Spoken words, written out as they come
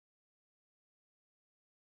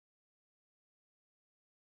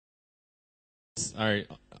vendors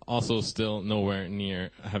are also still nowhere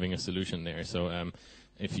near having a solution there. So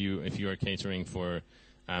if you are catering for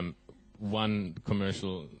one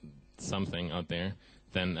commercial something out there,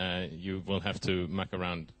 then you will have to muck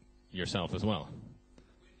around yourself as well.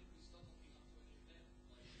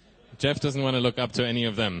 Jeff doesn't want to look up to any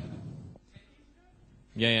of them.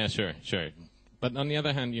 Yeah, sure. But on the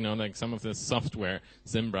other hand, like some of the software,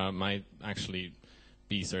 Zimbra might actually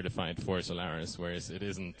be certified for Solaris, whereas it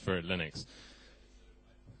isn't for Linux.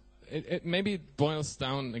 It maybe boils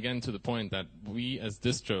down again to the point that we as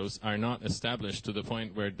distros are not established to the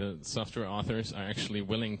point where the software authors are actually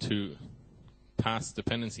willing to pass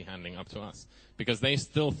dependency handling up to us, because they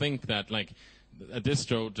still think that like a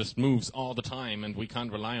distro just moves all the time and we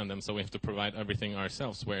can't rely on them, so we have to provide everything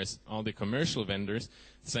ourselves, whereas all the commercial vendors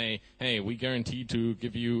say, hey, we guarantee to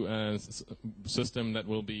give you a system that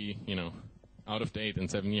will be out of date in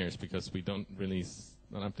 7 years because we don't release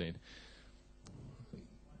an update.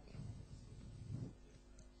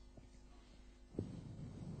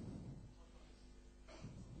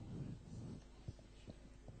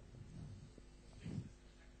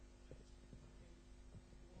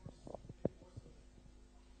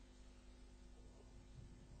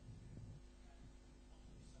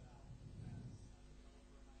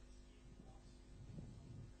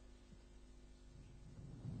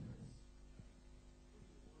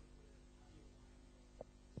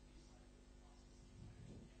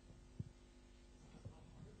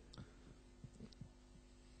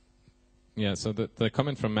 Yeah, so the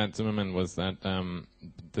comment from Matt Zimmerman was that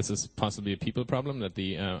this is possibly a people problem, that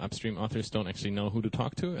the upstream authors don't actually know who to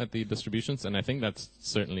talk to at the distributions, and I think that's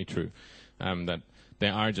certainly true, that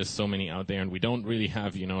there are just so many out there, and we don't really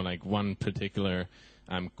have, like one particular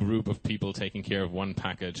group of people taking care of one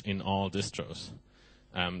package in all distros.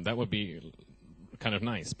 That would be kind of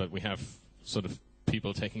nice, but we have sort of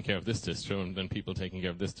people taking care of this distro and then people taking care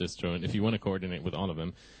of this distro, and if you want to coordinate with all of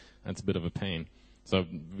them, that's a bit of a pain. So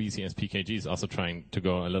VCS PKG is also trying to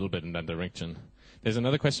go a little bit in that direction. There's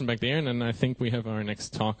another question back there, and then I think we have our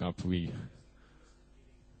next talk up.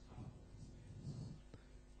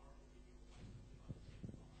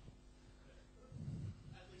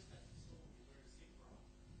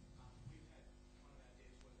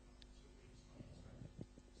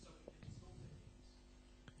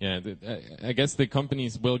 Yeah, I guess the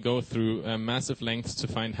companies will go through massive lengths to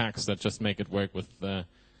find hacks that just make it work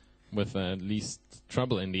with least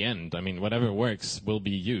trouble in the end. I mean, whatever works will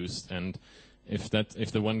be used, and if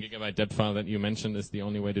the 1 gigabyte deb file that you mentioned is the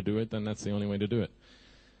only way to do it, then that's the only way to do it.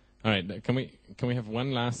 All right, can we have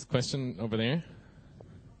one last question over there?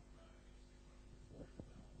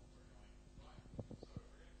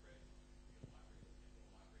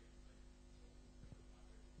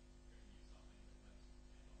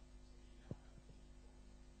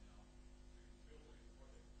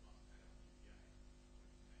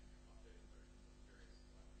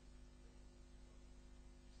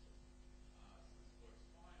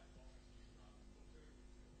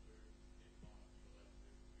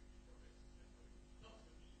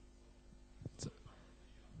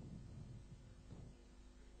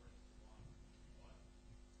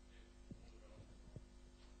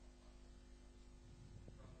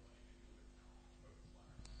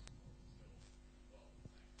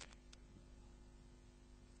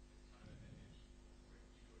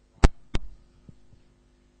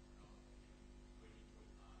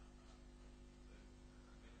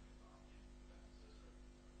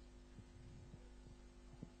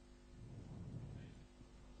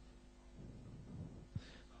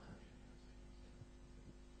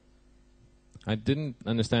 I didn't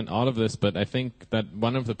understand all of this, but I think that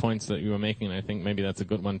one of the points that you were making, and I think maybe that's a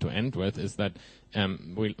good one to end with, is that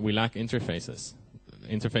we lack interfaces.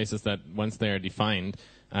 Interfaces that, once they are defined,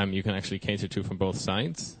 you can actually cater to from both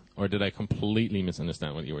sides. Or did I completely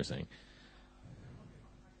misunderstand what you were saying?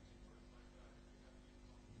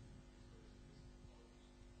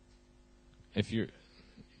 If you're...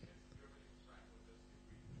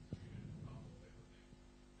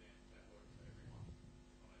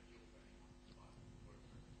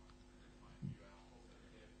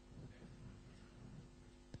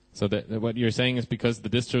 So what you're saying is because the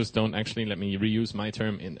distros don't actually, let me reuse my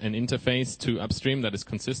term, an interface to upstream that is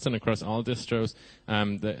consistent across all distros,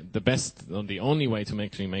 the best, or the only way to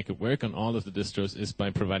actually make it work on all of the distros is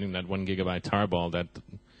by providing that 1 gigabyte tarball that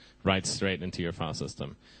writes straight into your file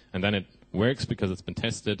system. And then it works because it's been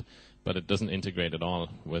tested, but it doesn't integrate at all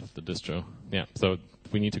with the distro. Yeah, so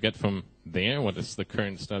we need to get from there, what is the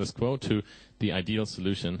current status quo, to the ideal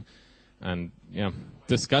solution. And yeah,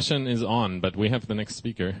 discussion is on, but we have the next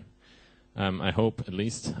speaker. I hope, at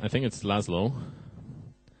least. I think it's Laszlo.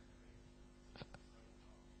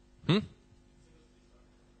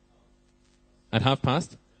 At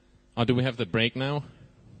 1:30? Oh, do we have the break now?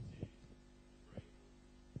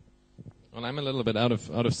 Well, I'm a little bit out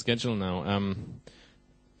of schedule now,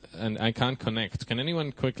 and I can't connect. Can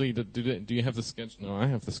anyone quickly do you have the schedule? No, I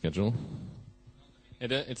have the schedule.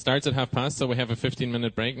 It starts at 1:30, so we have a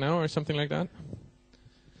 15-minute break now, or something like that.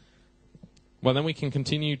 Well, then we can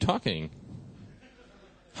continue talking.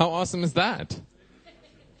 How awesome is that?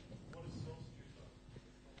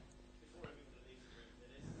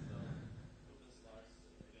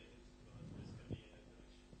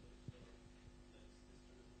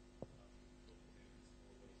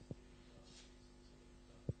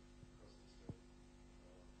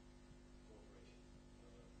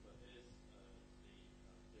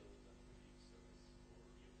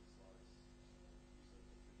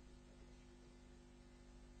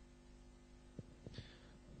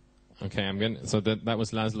 Okay, so that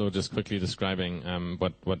was Laszlo just quickly describing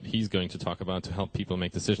what he's going to talk about to help people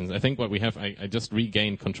make decisions. I think what we have, I just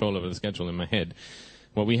regained control over the schedule in my head.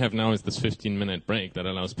 What we have now is this 15-minute break that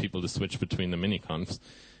allows people to switch between the mini-confs,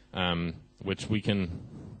 which we can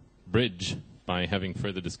bridge by having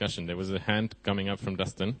further discussion. There was a hand coming up from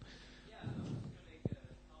Dustin.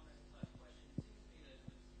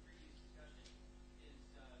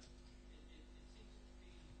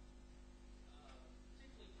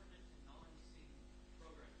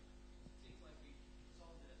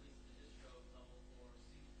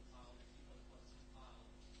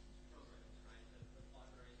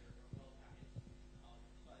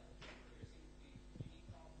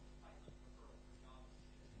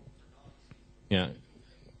 Yeah.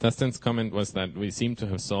 Dustin's comment was that we seem to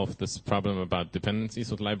have solved this problem about dependencies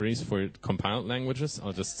with libraries for compiled languages.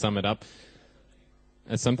 I'll just sum it up.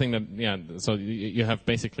 It's something that, so you have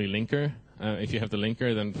basically linker. If you have the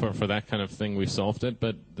linker, then for that kind of thing, we solved it.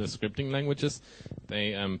 But the scripting languages,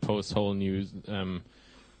 they pose whole new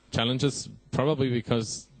challenges, probably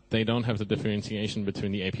because they don't have the differentiation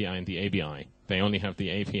between the API and the ABI. They only have the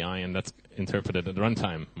API, and that's interpreted at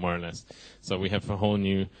runtime, more or less. So we have a whole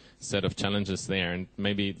new set of challenges there, and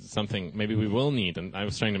maybe we will need, and I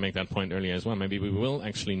was trying to make that point earlier as well, maybe we will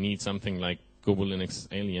actually need something like Global Linux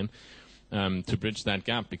Alien to bridge that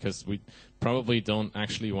gap, because we probably don't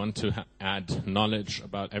actually want to add knowledge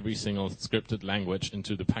about every single scripted language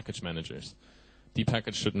into the package managers. The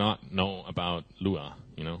package should not know about Lua,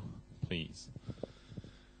 please.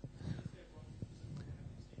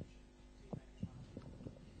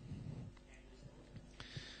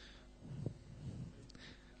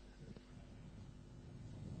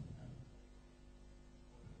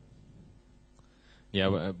 Yeah,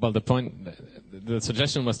 well, the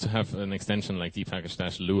suggestion was to have an extension like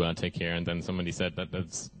dpackage-lua take care, and then somebody said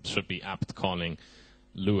that should be apt calling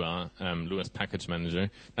Lua, Lua's package manager.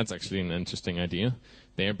 That's actually an interesting idea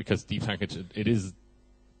there, because dpackage, it is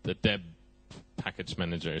the deb package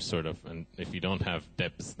manager, sort of, and if you don't have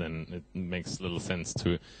debs, then it makes little sense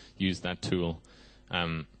to use that tool.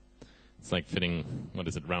 It's like fitting,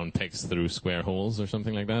 round pegs through square holes or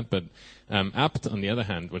something like that. But apt, on the other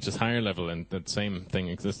hand, which is higher level, and that same thing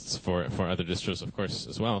exists for other distros, of course,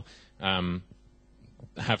 as well,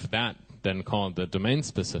 have that then called the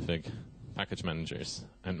domain-specific package managers.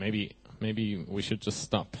 And maybe we should just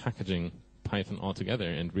stop packaging Python altogether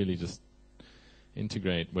and really just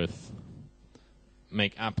integrate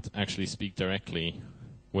make apt actually speak directly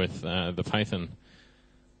with the Python.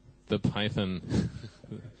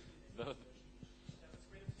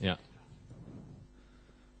 Yeah.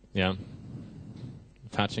 Yeah.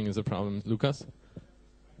 Patching is a problem. Lucas?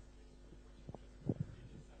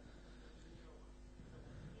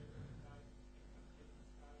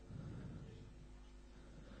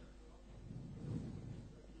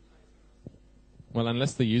 Well,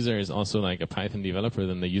 unless the user is also like a Python developer,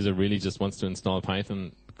 then the user really just wants to install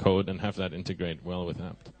Python code and have that integrate well with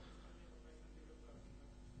apt.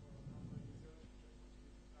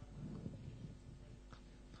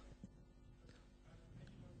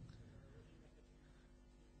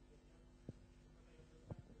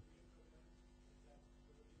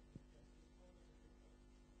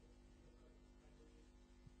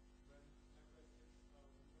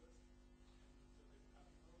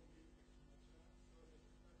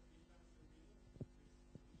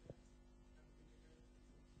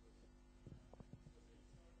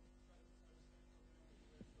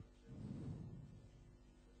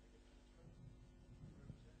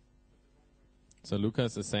 So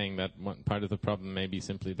Lucas is saying that one part of the problem may be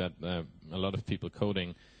simply that a lot of people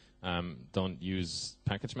coding don't use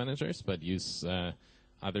package managers, but use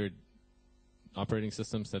other operating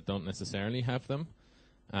systems that don't necessarily have them.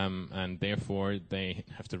 and therefore they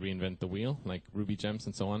have to reinvent the wheel, like Ruby gems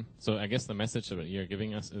and so on. So I guess the message that you're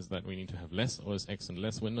giving us is that we need to have less OS X and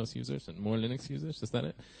less Windows users and more Linux users. Is that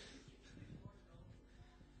it?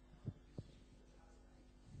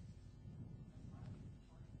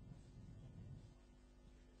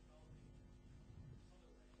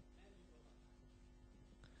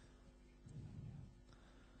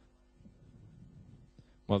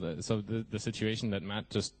 Well, the situation that Matt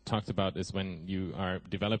just talked about is when you are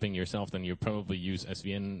developing yourself, then you probably use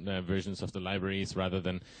SVN versions of the libraries rather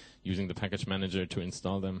than using the package manager to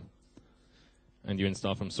install them. And you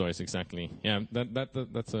install from source, exactly. Yeah,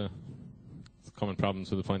 that's a common problem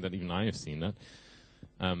to the point that even I have seen that.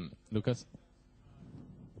 Lucas?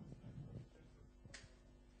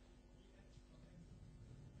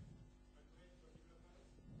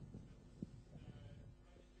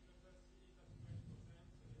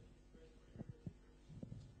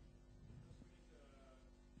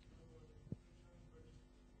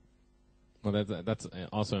 Well, that's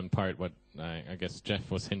also in part what I guess Jeff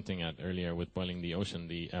was hinting at earlier with Boiling the Ocean,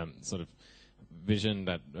 the sort of vision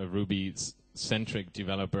that a Ruby-centric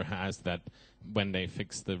developer has, that when they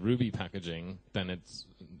fix the Ruby packaging, then it's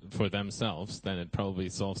for themselves, then it probably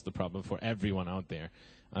solves the problem for everyone out there.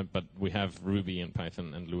 But we have Ruby and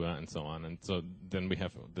Python and Lua and so on, and so then we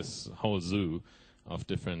have this whole zoo of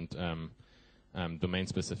different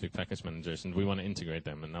domain-specific package managers, and we want to integrate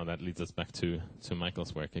them. And now that leads us back to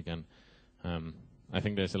Michael's work again. I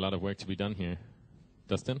think there's a lot of work to be done here.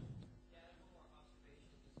 Dustin?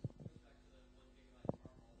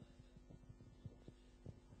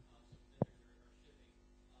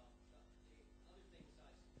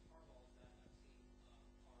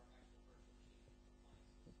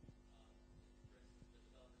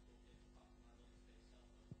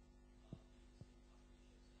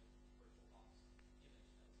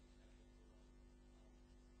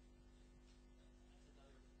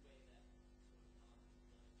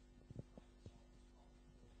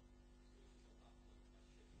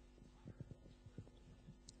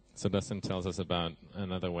 So Dustin tells us about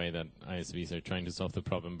another way that ISVs are trying to solve the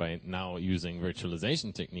problem by now using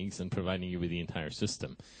virtualization techniques and providing you with the entire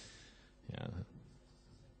system. Yeah.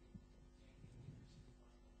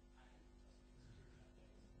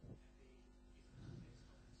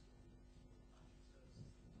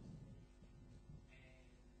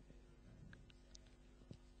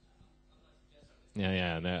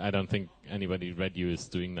 Yeah. I don't think anybody read you is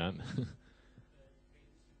doing that.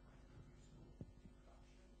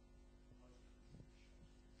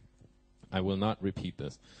 I will not repeat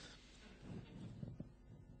this.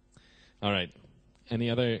 All right. Any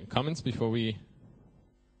other comments before we?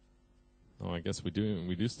 Oh, I guess we do.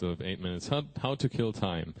 We do still have 8 minutes. How to kill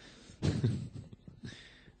time?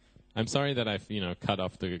 I'm sorry that I've cut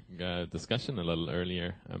off the discussion a little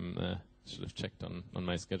earlier. Should have checked on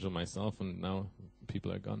my schedule myself, and now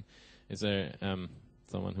people are gone. Is there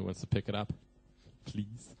someone who wants to pick it up,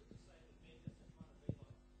 please?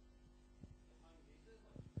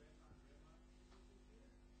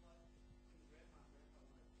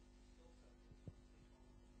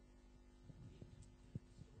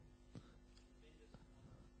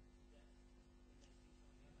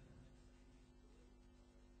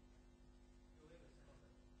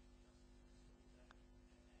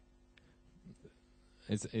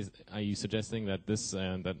 Are you suggesting that this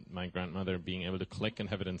that my grandmother being able to click and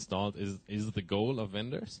have it installed is the goal of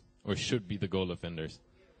vendors, or should be the goal of vendors?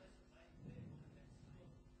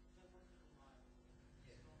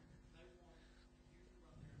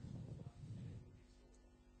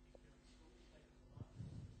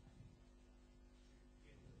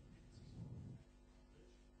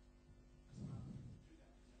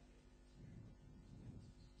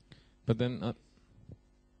 But then.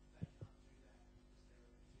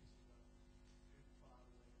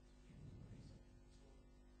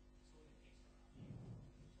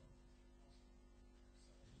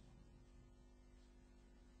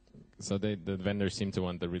 So the vendors seem to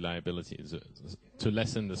want the reliability to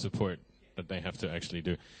lessen the support that they have to actually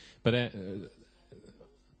do. But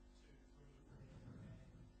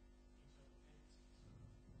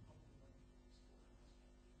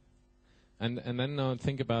and then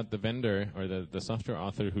think about the vendor or the software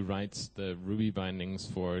author who writes the Ruby bindings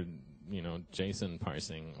for JSON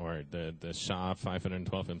parsing, or the SHA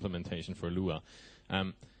 512 implementation for Lua.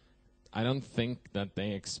 I don't think that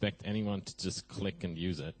they expect anyone to just click and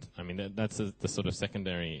use it. I mean, that's the sort of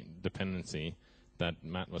secondary dependency that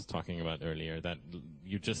Matt was talking about earlier, that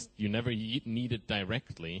you never need it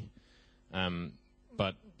directly,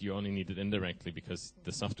 but you only need it indirectly because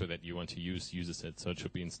the software that you want to use uses it, so it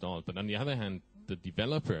should be installed. But on the other hand, the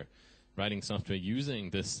developer writing software using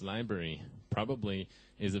this library probably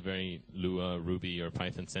is a very Lua, Ruby, or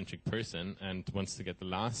Python-centric person and wants to get the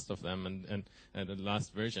last of them and the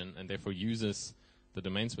last version, and therefore uses the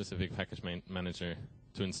domain-specific package manager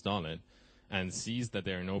to install it, and sees that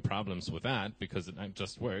there are no problems with that because it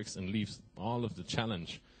just works, and leaves all of the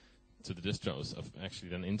challenge to the distros of actually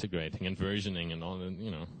then integrating and versioning and all the,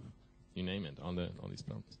 you name it, all these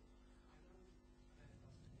problems.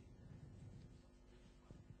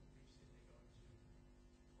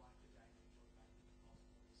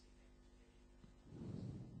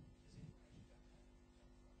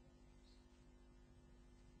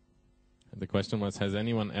 The question was, has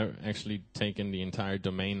anyone actually taken the entire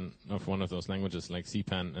domain of one of those languages, like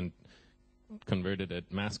CPAN, and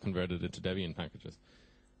mass converted it to Debian packages?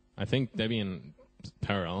 I think Debian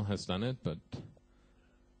Parallel has done it, but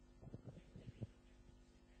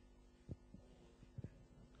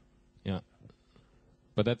yeah.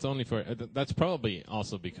 But that's only for that's probably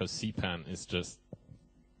also because CPAN is just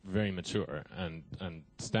very mature and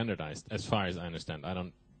standardized, as far as I understand. I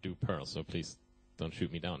don't do Perl, so please don't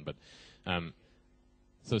shoot me down. But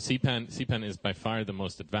so CPAN is by far the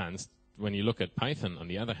most advanced. When you look at Python, on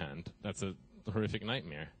the other hand, that's a horrific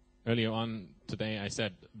nightmare. Earlier on today, I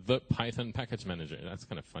said the Python package manager. That's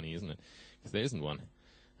kind of funny, isn't it? Because there isn't one.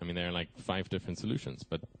 I mean, there are like 5 different solutions,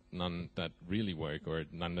 but none that really work or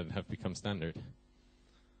none that have become standard.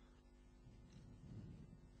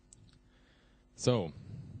 So,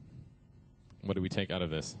 what do we take out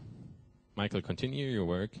of this? Michael, continue your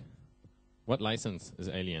work. What license is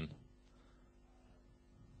Alien?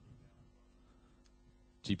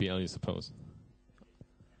 GPL, you suppose?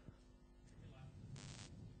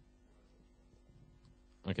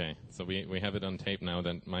 Okay, so we have it on tape now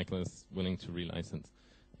that Michael is willing to relicense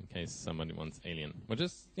in case somebody wants Alien, which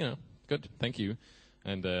is, good. Thank you.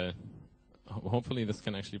 And hopefully this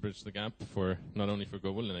can actually bridge the gap for not only for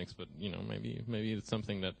Go Linux, but maybe it's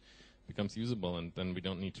something that becomes usable, and then we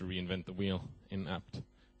don't need to reinvent the wheel in apt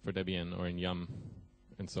for Debian or in Yum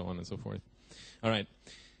and so on and so forth. All right.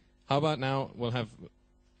 How about now we'll have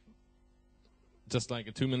just like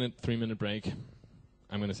a 2-minute, 3-minute break.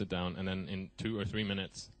 I'm going to sit down, and then in 2 or 3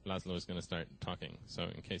 minutes, Laszlo is going to start talking. So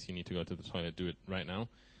in case you need to go to the toilet, do it right now.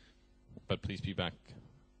 But please be back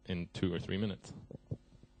in 2 or 3 minutes.